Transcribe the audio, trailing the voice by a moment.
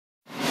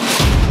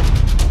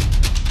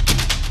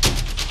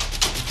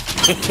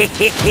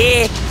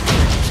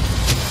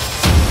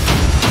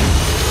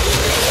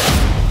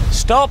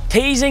Stop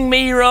teasing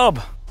me, Rob.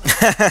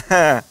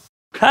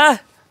 Huh?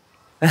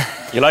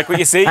 You like what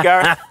you see,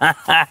 Gareth?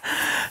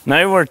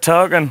 Now we're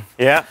talking.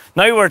 Yeah.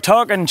 Now we're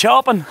talking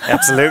chopping.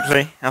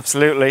 Absolutely,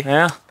 absolutely.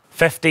 Yeah.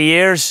 50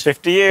 years.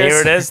 50 years.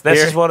 Here it is. This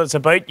Here. is what it's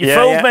about. You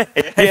fooled me.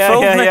 You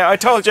fooled me. Yeah. I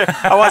told you.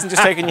 I wasn't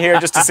just taking you here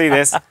just to see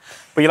this.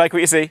 But you like what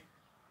you see?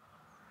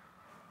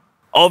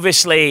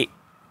 Obviously,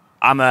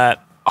 I'm a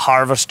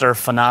harvester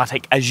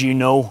fanatic, as you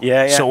know.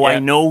 So I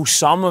know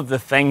some of the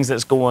things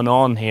that's going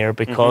on here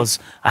because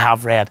I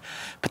have read.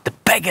 But the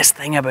biggest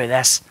thing about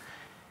this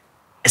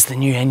is the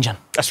new engine.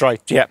 That's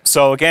right, yeah.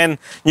 So again,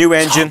 new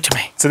engine. Talk to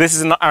me. So this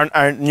is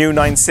our new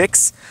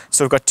 9.6.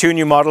 So we've got two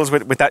new models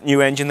with that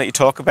new engine that you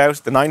talk about,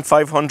 the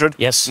 9.500,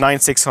 yes,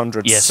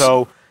 9.600. Yes.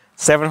 So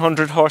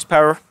 700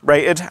 horsepower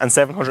rated and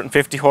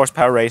 750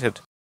 horsepower rated.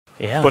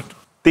 Yeah. But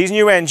these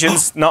new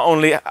engines, not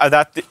only are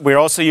that, we're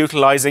also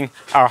utilising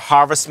our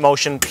Harvest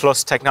Motion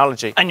Plus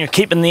technology. And you're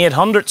keeping the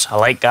 800s. I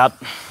like that.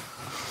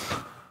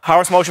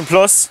 Harvest Motion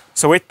Plus,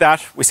 so with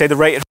that, we say the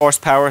rated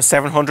horsepower is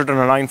 700 on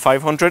a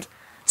 9.500,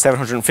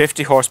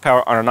 750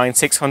 horsepower on a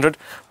 9.600,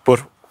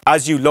 but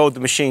as you load the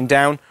machine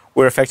down,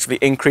 we're effectively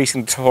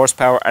increasing the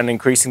horsepower and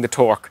increasing the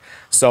torque.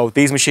 So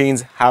these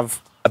machines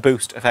have a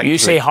boost, effectively. You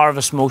say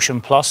Harvest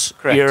Motion Plus.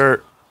 Correct.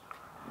 Your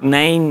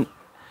 9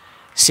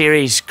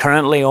 series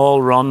currently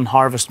all run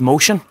Harvest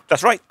Motion.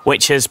 That's right.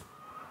 Which is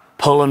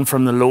pulling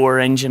from the lower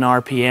engine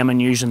RPM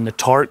and using the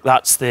torque.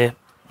 That's the...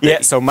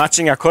 Yeah, so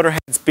matching our cutter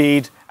head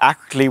speed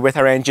accurately with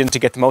our engine to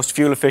get the most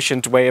fuel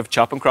efficient way of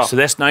chop and crop. So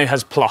this now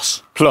has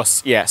plus.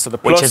 Plus, yeah. So the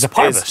plus which is a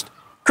power boost.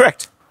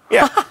 Correct.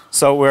 Yeah.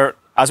 So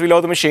as we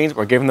load the machines,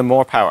 we're giving them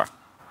more power.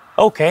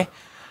 Okay.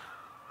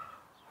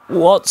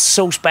 What's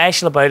so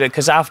special about it?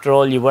 Because after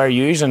all, you were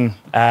using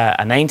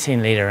a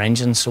 19-litre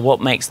engine, so what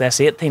makes this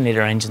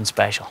 18-litre engine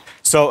special?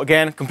 So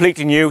again,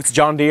 completely new. It's a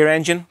John Deere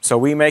engine, so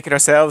we make it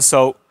ourselves.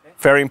 So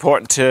very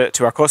important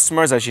to our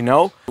customers, as you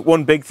know.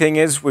 One big thing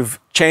is we've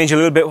changed a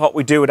little bit what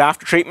we do with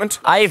after treatment.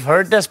 I've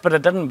heard this, but I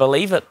didn't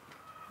believe it.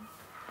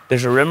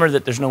 There's a rumour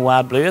that there's no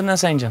AdBlue in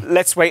this engine.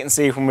 Let's wait and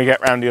see when we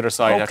get round the other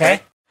side,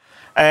 okay?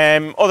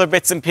 Other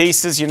bits and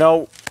pieces, you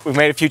know, we've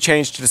made a few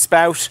changes to the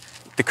spout,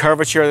 the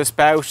curvature of the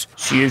spout.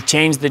 So you've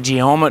changed the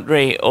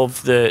geometry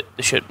of the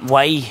chute.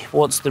 Why?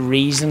 What's the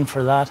reason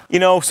for that? You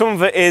know, some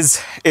of it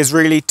is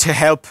really to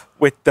help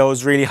with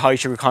those really high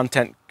sugar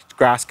content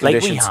grass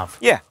conditions. Like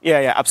we have?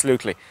 Yeah,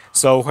 absolutely.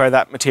 So where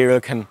that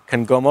material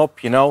can gum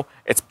up, you know,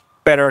 it's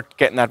better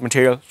getting that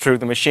material through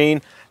the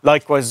machine.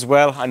 Likewise as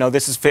well, I know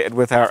this is fitted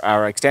with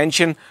our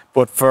extension,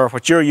 but for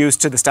what you're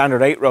used to, the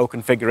standard 8-row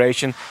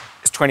configuration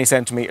is 20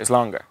 centimetres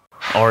longer.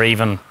 Or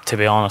even, to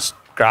be honest,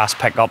 grass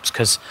pickups,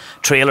 because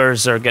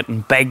trailers are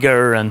getting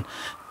bigger, and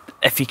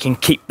if you can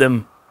keep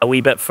them a wee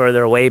bit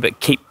further away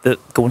but keep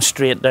going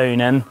straight down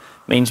in,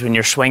 means when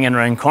you're swinging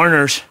around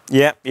corners,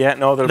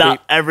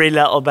 every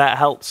little bit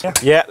helps.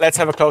 Yeah, let's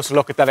have a closer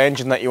look at that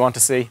engine that you want to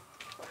see.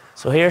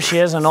 So here she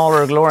is in all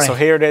her glory. So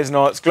here it is in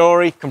all its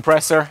glory,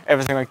 compressor,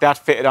 everything like that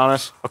fitted on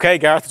it. Okay,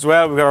 Gareth, as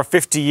well, we've got our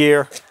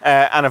 50-year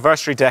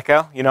anniversary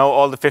decal. You know,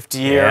 all the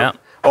 50-year,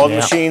 all the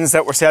machines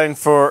that we're selling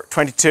for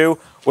 22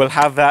 will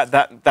have that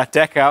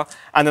decal.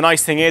 And the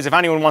nice thing is, if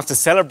anyone wants to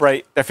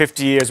celebrate their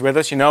 50 years with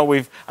us, you know,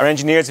 our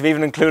engineers have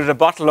even included a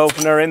bottle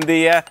opener in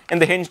the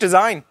hinge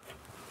design.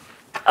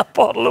 A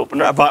bottle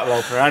opener? A bottle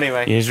opener,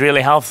 anyway. You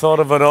really have thought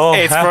of it all.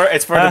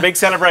 It's for the big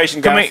celebration,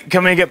 guys.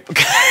 Can we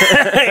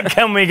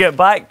get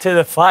back to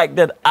the fact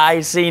that I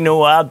see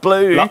no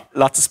AdBlue?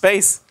 Lots of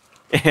space.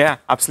 Yeah,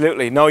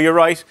 absolutely. No, you're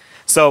right.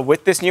 So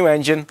with this new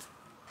engine,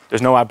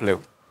 there's no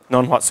AdBlue.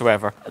 None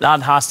whatsoever.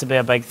 That has to be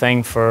a big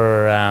thing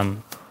for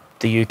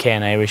the UK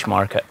and Irish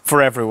market.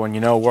 For everyone,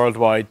 you know,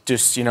 worldwide.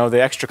 Just, you know,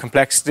 the extra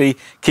complexity,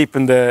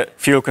 keeping the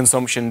fuel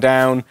consumption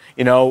down.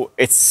 You know,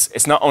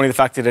 it's not only the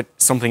fact that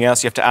it's something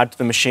else you have to add to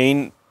the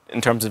machine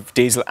in terms of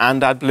diesel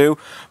and AdBlue,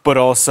 but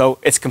also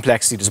its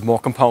complexity. There's more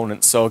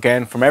components. So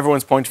again, from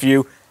everyone's point of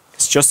view,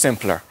 it's just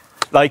simpler.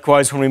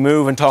 Likewise, when we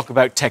move and talk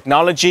about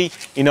technology,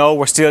 you know,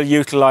 we're still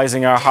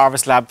utilising our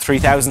Harvest Lab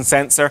 3000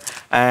 sensor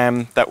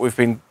that we've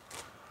had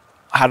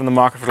on the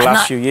market for the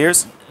last few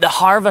years. The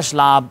Harvest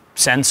Lab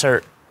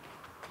sensor,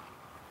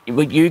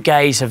 what you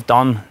guys have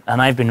done,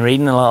 and I've been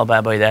reading a little bit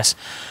about this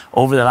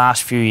over the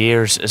last few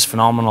years, is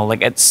phenomenal.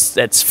 Like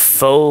it's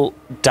full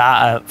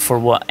data for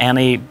what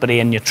anybody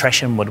in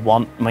nutrition would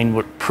want. I mean,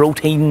 with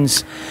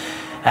proteins,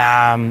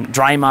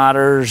 dry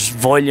matters,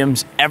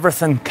 volumes,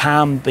 everything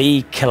can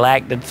be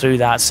collected through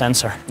that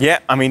sensor. Yeah,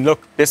 I mean,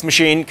 look, this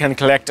machine can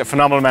collect a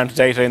phenomenal amount of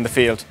data in the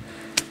field.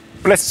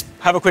 But let's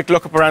have a quick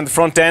look up around the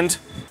front end.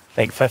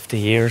 Like 50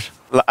 years.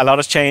 A lot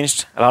has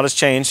changed. A lot has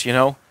changed, you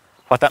know.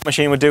 What that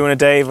machine would do in a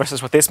day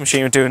versus what this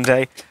machine would do in a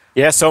day.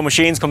 Yeah, so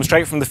machines come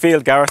straight from the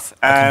field, Gareth.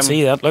 I can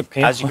see that, look.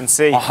 Yeah. As you can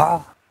see.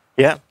 Aha.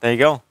 Yeah, there you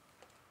go.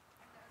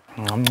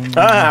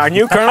 Our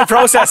new kernel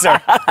processor.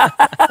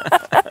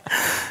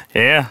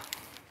 Yeah.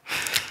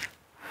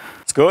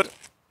 It's good.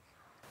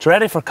 It's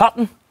ready for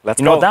cutting. Let's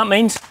go. You know what that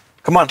means?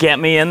 Come on. Get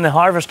me in the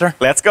harvester.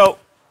 Let's go.